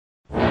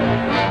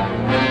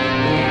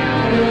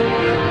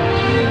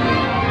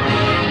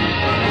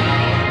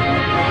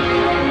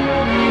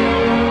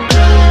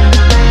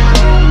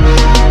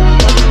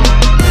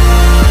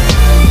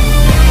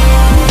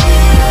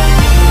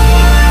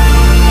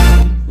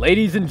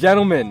Ladies and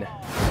gentlemen,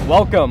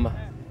 welcome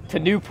to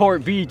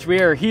Newport Beach. We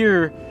are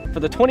here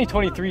for the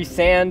 2023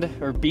 Sand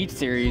or Beach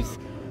Series.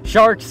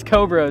 Sharks,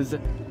 Cobras.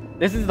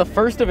 This is the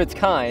first of its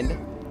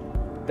kind.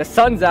 The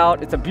sun's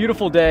out, it's a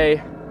beautiful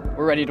day.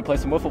 We're ready to play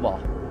some wiffle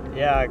ball.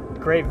 Yeah,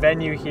 great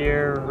venue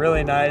here,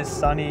 really nice,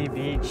 sunny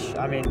beach.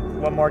 I mean,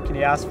 what more can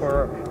you ask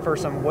for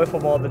some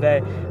wiffle ball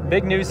today?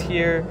 Big news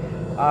here,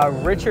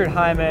 Richard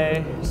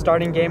Jaime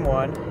starting game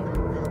one.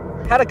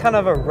 Had a kind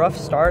of a rough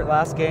start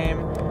last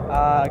game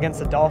against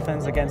the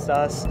Dolphins, against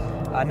us.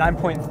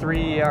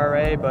 9.3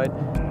 ERA, but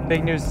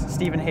big news,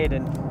 Stephen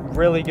Hayden,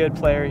 really good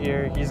player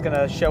here. He's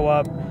gonna show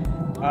up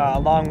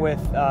along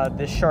with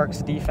the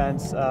Sharks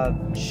defense.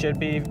 Should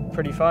be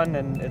pretty fun,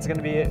 and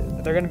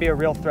they're gonna be a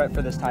real threat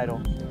for this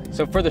title.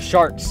 So for the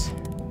Sharks,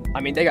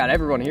 I mean, they got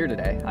everyone here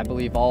today. I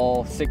believe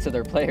all 6 of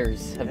their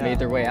players have made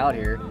their way out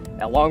here,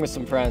 along with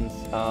some friends.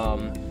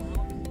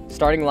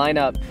 Starting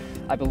lineup,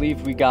 I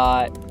believe we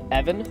got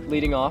Evan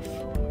leading off,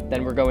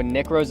 then we're going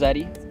Nick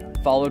Rossetti,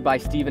 followed by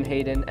Stephen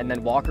Hayden, and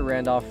then Walker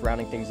Randolph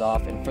rounding things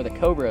off. And for the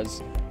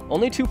Cobras,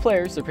 only 2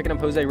 players. They're picking up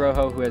Jose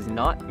Rojo, who has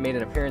not made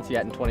an appearance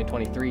yet in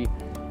 2023.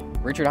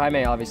 Richard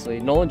Jaime, obviously.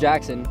 Nolan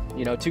Jackson,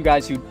 you know, 2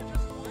 guys who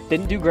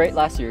didn't do great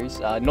last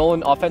series.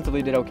 Nolan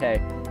offensively did okay,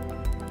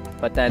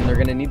 but then they're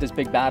gonna need this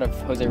big bat of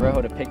Jose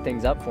Rojo to pick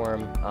things up for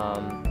him.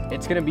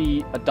 It's gonna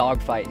be a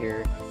dogfight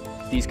here.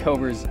 These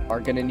Cobras are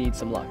gonna need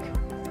some luck.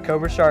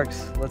 Cobra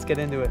Sharks, let's get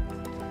into it.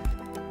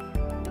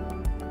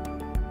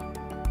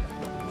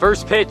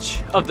 First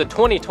pitch of the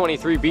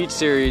 2023 Beach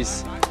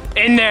Series.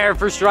 In there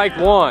for strike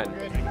 1.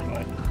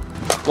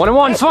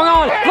 1-1, swung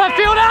on, left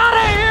field, out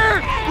of here!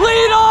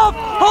 Lead off,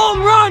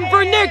 home run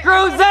for Nick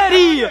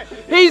Rossetti!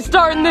 He's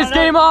starting this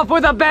game off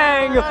with a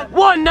bang.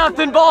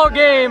 1-0 ball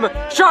game,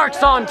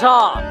 Sharks on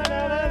top.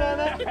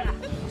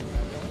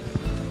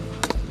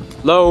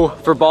 Low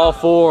for ball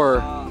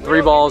 4,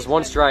 3 balls,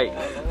 1 strike.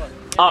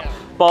 Up,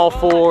 ball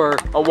 4,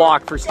 a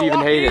walk for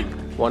Stephen Hayden,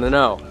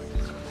 1-0.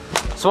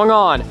 Swung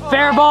on,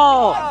 fair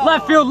ball,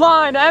 left field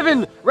line,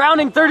 Evan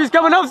rounding third is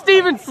coming up,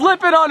 Steven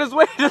slipping on his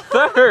way to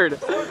third.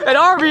 An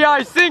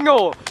RBI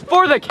single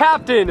for the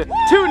captain,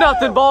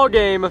 2-0 ball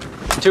game.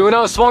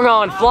 2-0 swung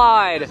on,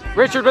 flied,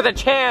 Richard with a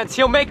chance,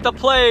 he'll make the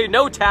play,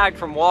 no tag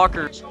from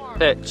Walker.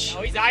 Pitch,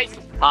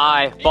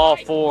 high, ball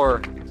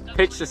 4,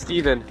 pitch to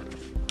Steven.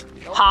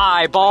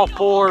 High, ball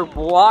 4,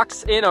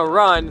 walks in a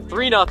run,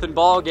 3-0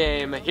 ball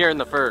game here in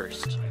the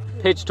first.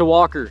 Pitch to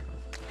Walker.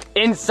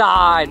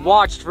 Inside,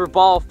 watched for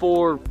ball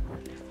 4.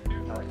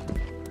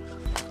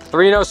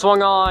 3-0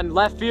 swung on,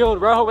 left field,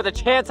 Rojo with a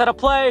chance at a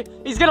play.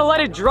 He's gonna let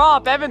it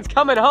drop, Evans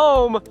coming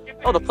home.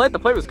 Oh, the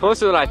play was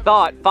closer than I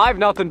thought.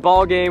 5-0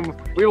 ball game.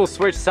 We will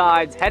switch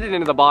sides, headed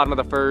into the bottom of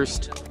the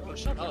first.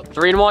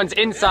 3-1's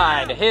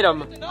inside, hit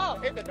him,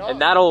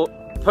 and that'll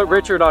put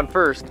Richard on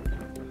first.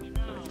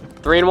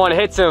 3-1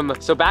 hits him,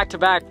 so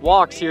back-to-back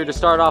walks here to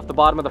start off the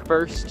bottom of the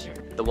first.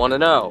 The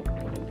 1-0.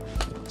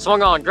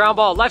 Swung on, ground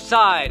ball, left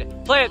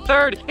side, play at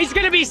third, he's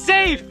gonna be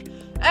safe!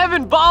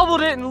 Evan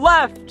bobbled it and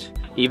left.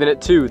 Even at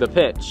 2, the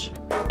pitch.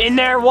 In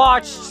there,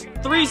 watch,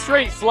 3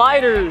 straight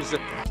sliders.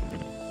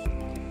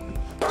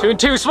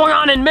 2-2, swung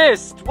on and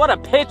missed. What a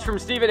pitch from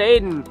Stephen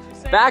Hayden.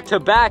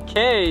 Back-to-back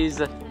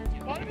Ks.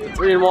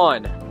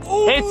 3-1,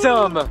 hits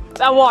him.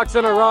 That walks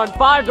in a run,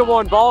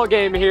 5-1 ball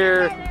game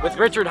here with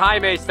Richard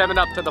Jaime stepping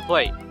up to the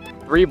plate.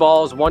 3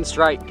 balls, 1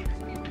 strike.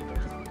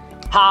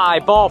 High,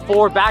 ball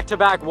 4,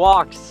 back-to-back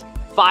walks.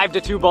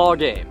 5-2 ball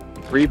game.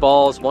 3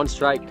 balls, 1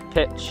 strike,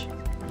 pitch.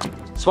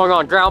 Swung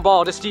on, ground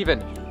ball to Steven.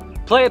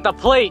 Play at the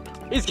plate,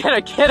 he's gonna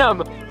get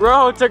him.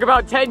 Rojo took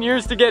about 10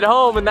 years to get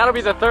home, and that'll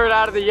be the 3rd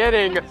out of the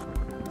inning.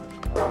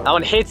 That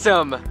one hits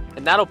him,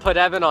 and that'll put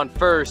Evan on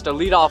first, a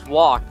leadoff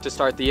walk to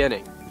start the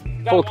inning.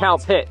 Full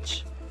count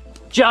pitch.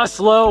 Just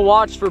low,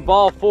 watch for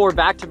ball 4,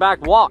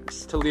 back-to-back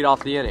walks to lead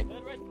off the inning.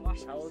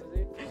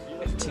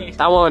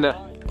 That one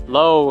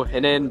low,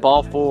 and in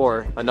ball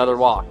 4, another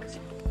walk.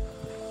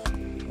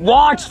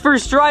 Watch for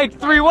strike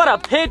 3, what a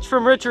pitch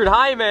from Richard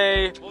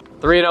Jaime.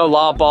 3-0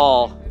 lob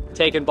ball,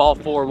 taking ball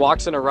 4,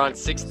 walks in a run,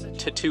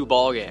 6-2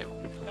 ball game.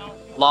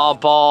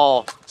 Lob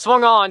ball,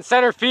 swung on,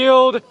 center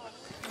field,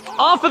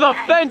 off of the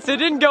fence, it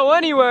didn't go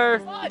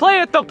anywhere.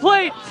 Play at the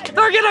plate,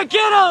 they're gonna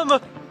get him!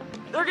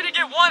 They're gonna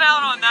get 1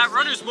 out on that,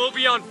 runners will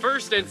be on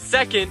first and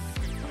second.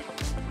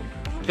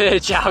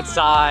 Pitch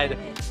outside,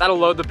 that'll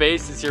load the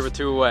bases here with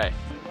 2 away.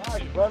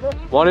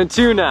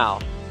 1-2 now.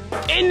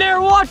 In there,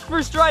 watch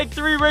for strike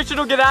 3, Richard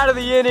will get out of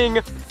the inning.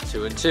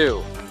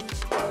 2-2.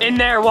 In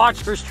there, watch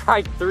for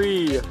strike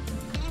 3.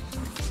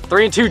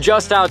 3-2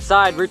 just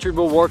outside, Richard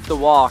will work the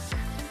walk.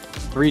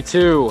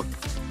 3-2,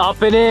 up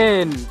and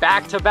in,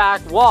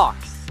 back-to-back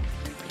walks.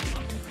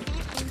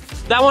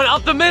 That one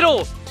up the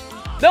middle,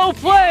 no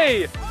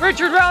play.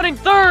 Richard rounding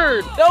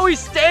third, no, he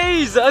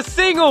stays, a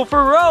single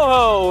for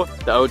Rojo.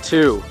 The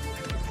 0-2.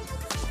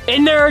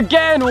 In there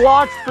again,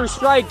 watch for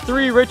strike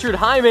 3, Richard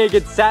Jaime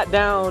gets sat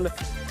down.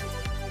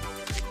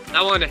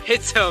 That one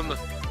hits him.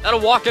 That'll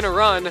walk in a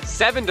run.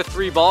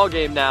 7-3 ball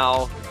game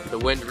now. The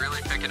wind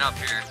really picking up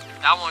here.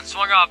 That one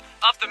swung up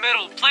the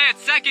middle, play at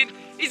second.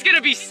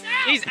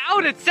 He's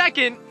out at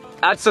second.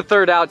 That's the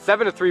third out,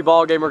 7-3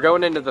 ball game. We're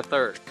going into the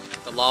third.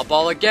 The law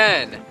ball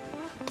again.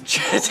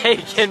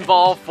 Taken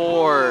ball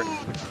 4.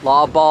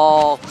 Law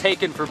ball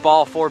taken for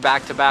ball 4,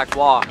 back-to-back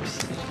walks.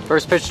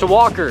 First pitch to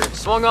Walker,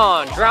 swung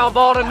on, ground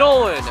ball to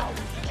Nolan.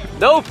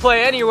 No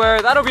play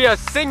anywhere, that'll be a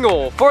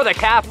single for the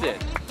captain.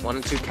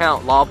 1-2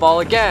 count, law ball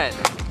again.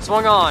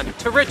 Swung on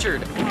to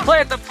Richard, play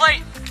at the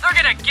plate. They're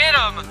gonna get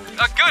him.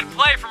 A good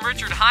play from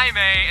Richard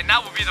Jaime, and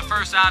that will be the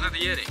first out of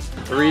the inning.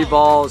 3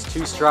 balls,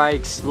 2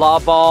 strikes, law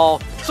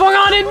ball. Swung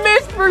on and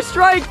missed for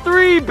strike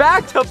 3.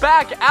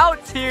 Back-to-back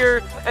outs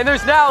here, and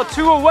there's now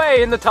 2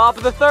 away in the top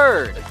of the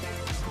third.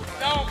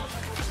 No.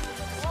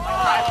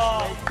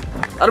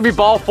 That'll be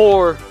ball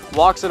 4.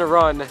 Walks in a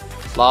run.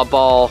 Law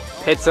ball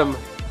hits him.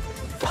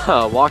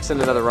 Walks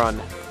in another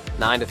run.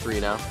 9-3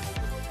 now.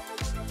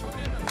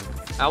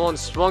 That one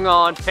swung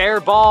on. Fair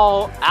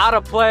ball. Out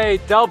of play.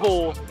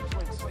 Double.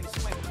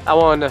 That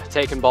one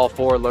taking ball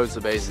 4. Loads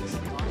the bases.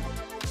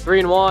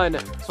 3-1.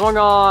 Swung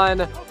on.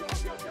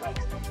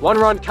 1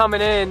 run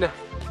coming in.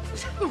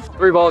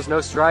 3 balls,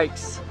 no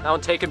strikes. That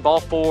one taking ball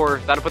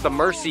 4. That'll put the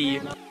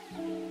Mercy.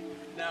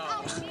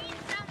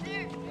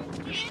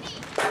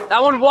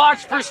 That one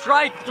walked for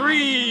strike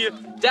 3.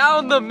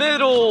 Down the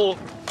middle.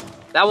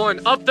 That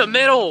one up the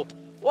middle.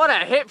 What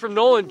a hit from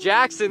Nolan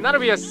Jackson.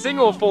 That'll be a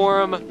single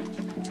for him.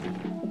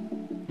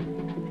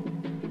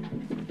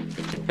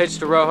 Pitch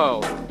to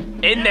Rojo.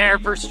 In there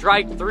for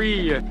strike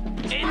 3.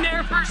 In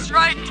there for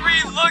strike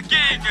 3,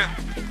 looking.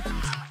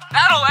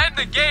 That'll end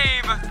the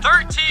game,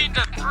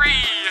 13-3.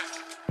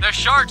 The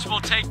Sharks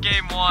will take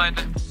game 1.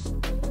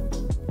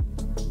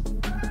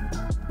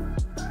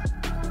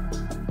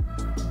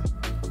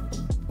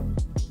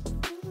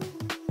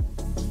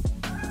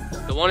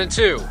 The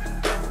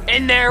 1-2.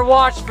 In there,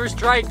 watch for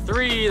strike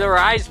 3. The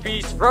rise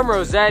piece from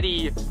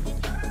Rossetti.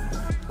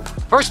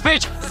 First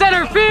pitch,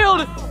 center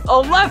field. A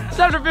left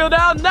center field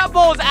out, and that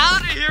ball's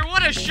out of here.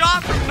 What a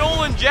shot from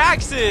Nolan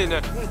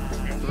Jackson.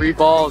 3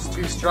 balls,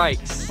 2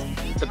 strikes.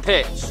 The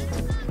pitch.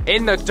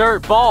 In the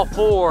dirt, ball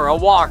 4. A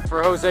walk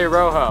for Jose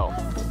Rojo.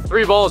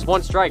 3 balls,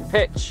 1 strike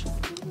pitch.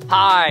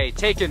 High,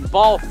 taken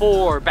ball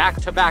 4.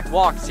 Back-to-back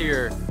walks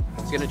here.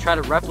 He's gonna try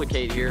to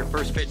replicate here.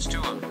 First pitch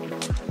to him.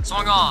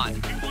 Swung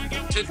on.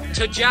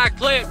 To Jack,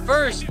 play at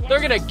first.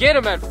 They're gonna get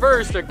him at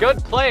first. A good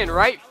play in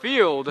right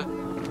field.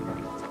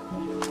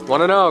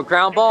 1-0,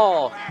 ground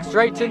ball.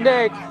 Straight to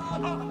Nick.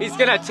 He's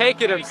gonna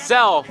take it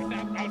himself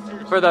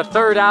for the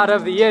 3rd out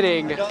of the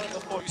inning.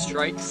 2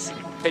 strikes.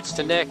 Pitch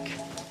to Nick.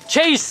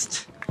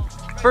 Chased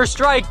for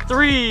strike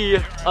 3.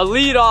 A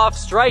leadoff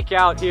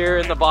strikeout here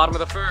in the bottom of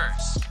the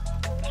first.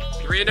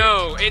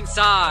 3-0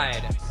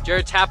 inside.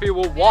 Jared Tapia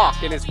will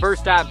walk in his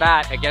first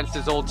at-bat against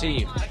his old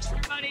team.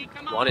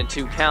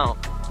 1-2 count.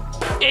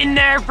 In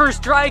there for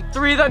strike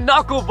 3, the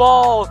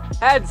knuckleball.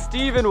 Had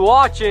Steven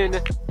watching.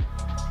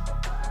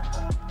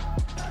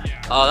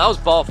 Oh, that was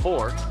ball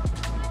 4.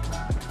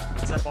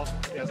 Is that ball?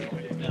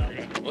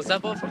 What's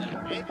that ball for?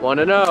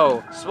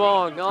 1-0.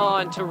 Swung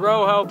on to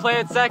Rojo. Play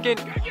at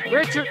second.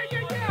 Richard.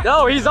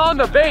 No, he's on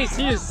the base.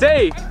 He is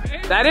safe.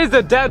 That is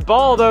a dead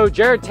ball, though.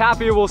 Jared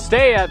Tapia will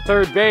stay at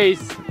 3rd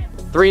base.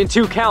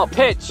 3-2 count.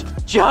 Pitch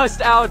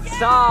just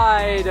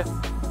outside.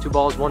 2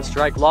 balls, 1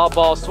 strike. Law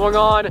ball swung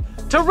on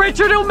to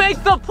Richard, who'll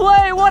make the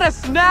play. What a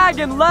snag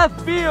in left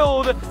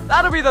field.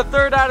 That'll be the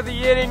 3rd out of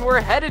the inning. We're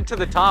headed to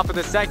the top of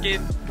the 2nd.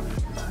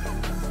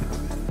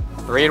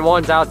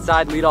 3-1's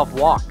outside leadoff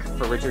walk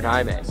for Richard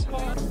Jaime.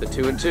 The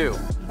 2-2.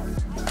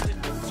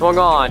 Swung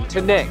on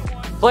to Nick.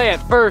 Play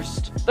at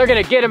first. They're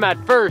gonna get him at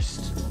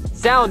first.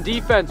 Sound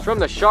defense from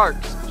the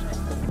Sharks.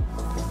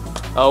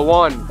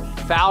 0-1.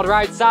 Fouled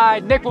right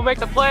side. Nick will make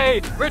the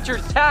play.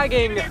 Richard's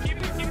tagging.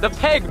 The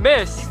peg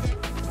missed.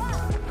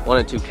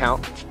 1-2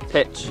 count.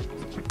 Pitch.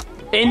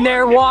 In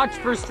there, watch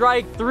for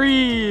strike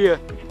 3.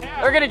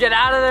 They're gonna get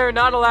out of there,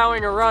 not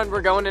allowing a run.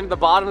 We're going into the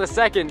bottom of the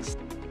 2nd.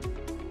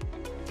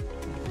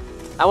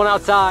 That one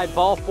outside,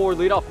 ball 4,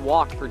 leadoff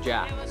walk for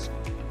Jack.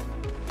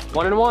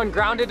 1-1,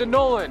 grounded to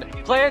Nolan.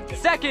 Play at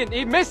second,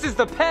 he misses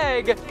the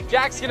peg.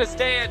 Jack's gonna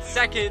stay at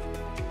 2nd.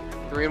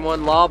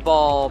 3-1 law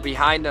ball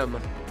behind him.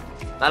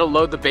 That'll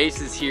load the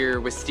bases here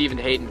with Steven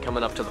Hayden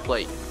coming up to the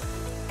plate.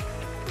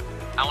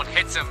 That one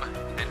hits him,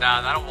 and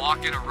that'll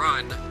walk in a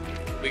run.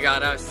 We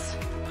got us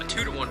a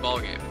 2-1 ball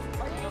game.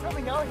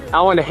 That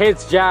one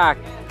hits Jack.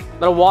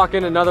 That'll walk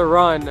in another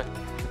run.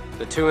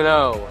 The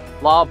 2-0.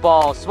 Law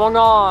ball swung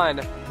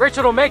on.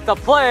 Richard will make the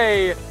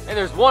play, and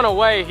there's 1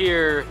 away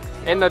here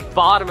in the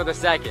bottom of the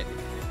 2nd.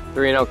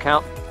 3-0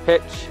 count.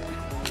 Pitch.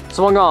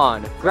 Swung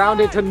on.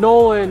 Grounded to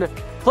Nolan.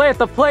 Play at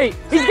the plate.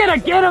 He's gonna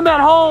get him at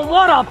home.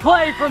 What a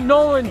play from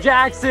Nolan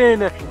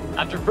Jackson.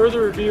 After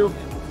further review,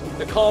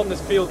 the call in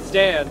this field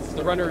stands.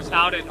 The runner is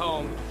out at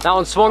home. That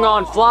one swung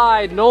on,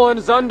 fly.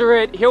 Nolan's under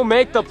it. He'll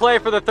make the play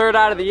for the 3rd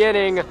out of the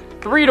inning.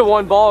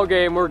 3-1 ball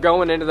game. We're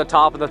going into the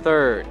top of the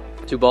 3rd.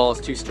 2 balls,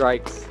 2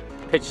 strikes.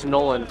 Pitch to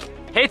Nolan.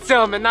 Hits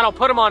him, and that'll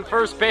put him on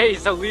first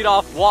base. A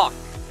leadoff walk.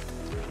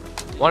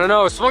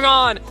 1-0, swung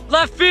on,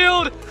 left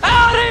field,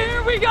 out of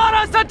here, we got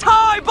us a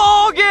tie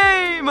ball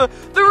game!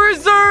 The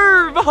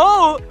reserve,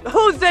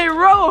 Jose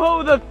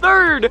Rojo the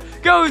third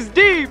goes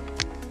deep.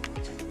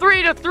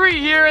 3-3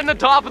 here in the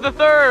top of the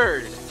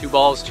third. 2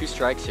 balls, 2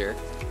 strikes here.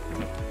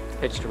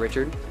 Pitch to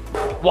Richard.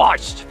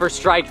 Watched for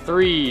strike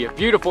 3.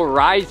 Beautiful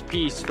rise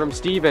piece from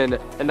Steven,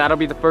 and that'll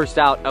be the first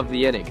out of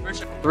the inning.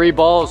 3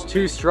 balls,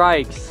 2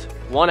 strikes,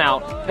 1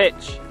 out,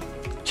 pitch.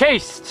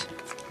 Chased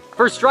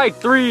for strike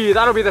 3.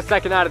 That'll be the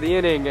second out of the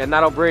inning, and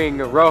that'll bring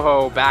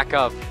Rojo back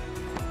up.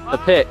 The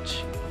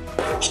pitch.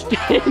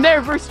 In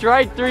there for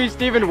strike 3,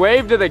 Steven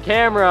waved to the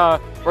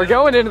camera. We're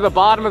going into the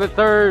bottom of the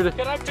third,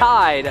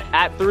 tied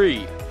at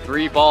 3.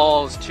 3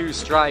 balls, 2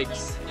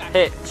 strikes,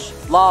 pitch,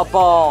 law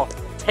ball,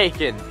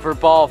 taken for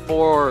ball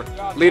 4.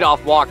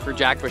 Leadoff walk for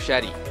Jack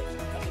Bichetti.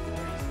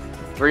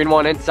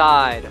 3-1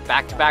 inside,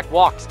 back-to-back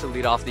walks to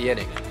lead off the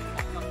inning.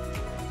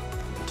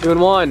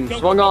 2-1,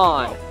 swung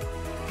on.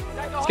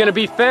 It's gonna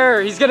be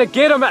fair, he's gonna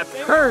get him at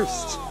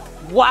first.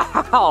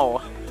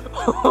 Wow.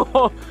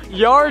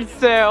 Yard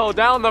sale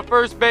down the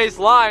first base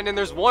line, and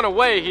there's 1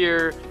 away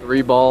here.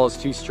 3 balls,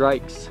 2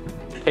 strikes.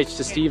 Pitch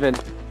to Steven.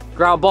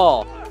 Ground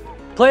ball.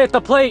 Play at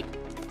the plate.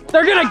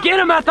 They're gonna get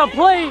him at the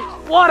plate.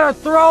 What a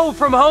throw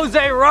from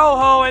Jose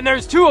Rojo, and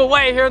there's 2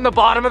 away here in the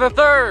bottom of the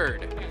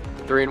third.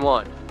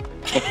 3-1.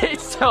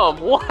 Hits him.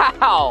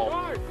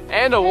 Wow.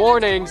 And a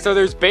warning, so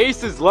there's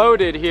bases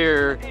loaded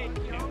here.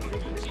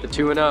 The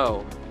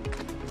 2-0.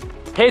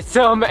 Hits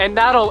him, and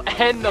that'll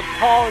end the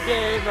ball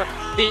game.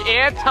 The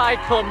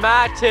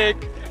anticlimactic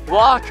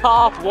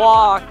walk-off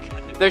walk.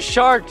 The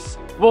Sharks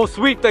will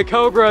sweep the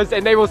Cobras,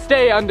 and they will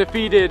stay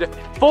undefeated.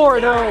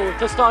 4-0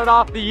 to start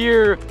off the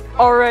year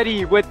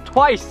already with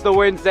twice the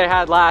wins they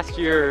had last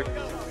year.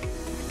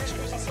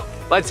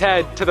 Let's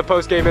head to the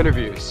post-game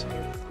interviews.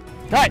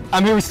 All right,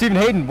 I'm here with Stephen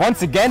Hayden,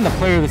 once again the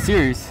player of the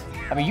series.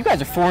 I mean, you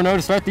guys are 4-0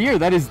 to start the year.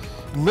 That is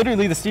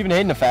literally the Stephen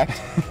Hayden effect.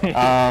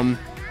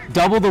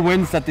 Double the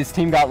wins that this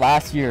team got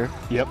last year.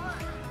 Yep.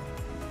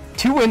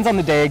 2 wins on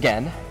the day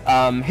again.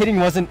 Hitting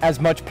wasn't as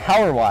much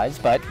power-wise,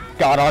 but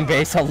got on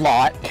base a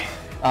lot.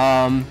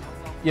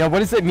 You know, what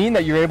does it mean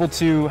that you're able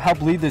to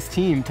help lead this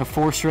team to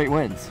 4 straight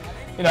wins?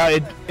 You know,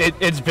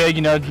 it's big.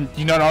 You know,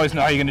 you don't always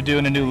know how you're going to do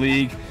in a new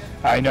league.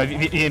 You know,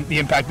 the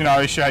impact, you're not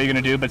always sure how you're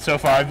going to do. But so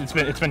far,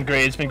 it's been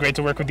great. It's been great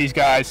to work with these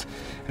guys.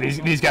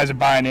 These guys are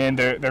buying in.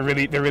 They're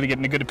really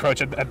getting a good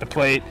approach at the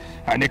plate.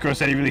 Nick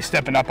Rossetti really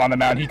stepping up on the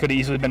mound. He could have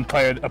easily been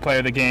a player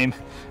of the game,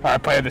 or a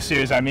player of the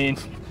series. I mean.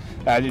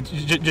 It's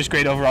just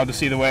great overall to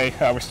see the way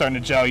we're starting to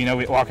gel. You know,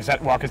 Walker's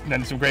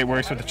done some great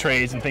works with the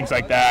trades and things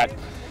like that.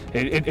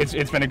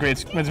 It's been a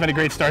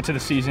great start to the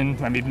season.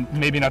 I mean,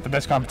 maybe not the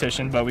best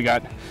competition, but we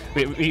got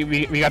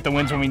the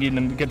wins when we need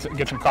them to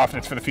get some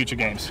confidence for the future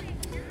games.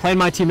 Playing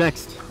my team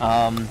next.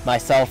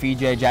 Myself,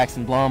 EJ,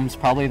 Jackson, Blums,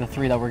 probably the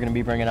 3 that we're going to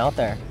be bringing out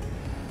there.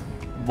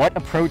 What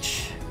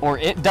approach, or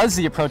does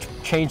the approach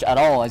change at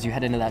all as you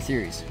head into that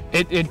series?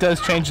 It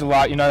does change a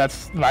lot. You know,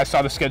 that's when I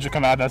saw the schedule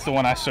come out. That's the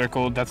one I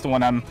circled. That's the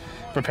one I'm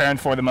preparing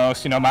for the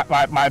most. You know,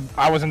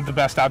 I wasn't the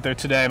best out there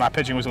today. My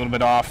pitching was a little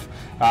bit off,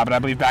 but I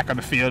believe back on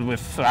the field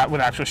with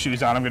actual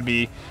shoes on, I'm going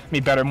to be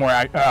better, more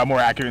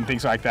accurate, and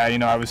things like that. You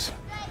know,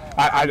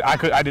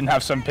 I didn't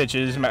have some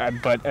pitches,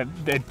 but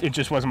it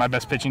just wasn't my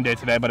best pitching day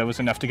today. But it was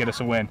enough to get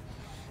us a win.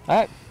 All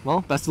right.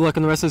 Well, best of luck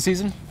in the rest of the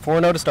season.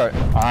 4-0 to start.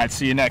 All right.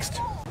 See you next.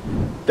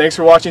 Thanks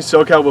for watching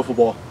SoCal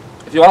Wiffleball.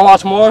 If you want to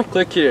watch more,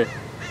 click here.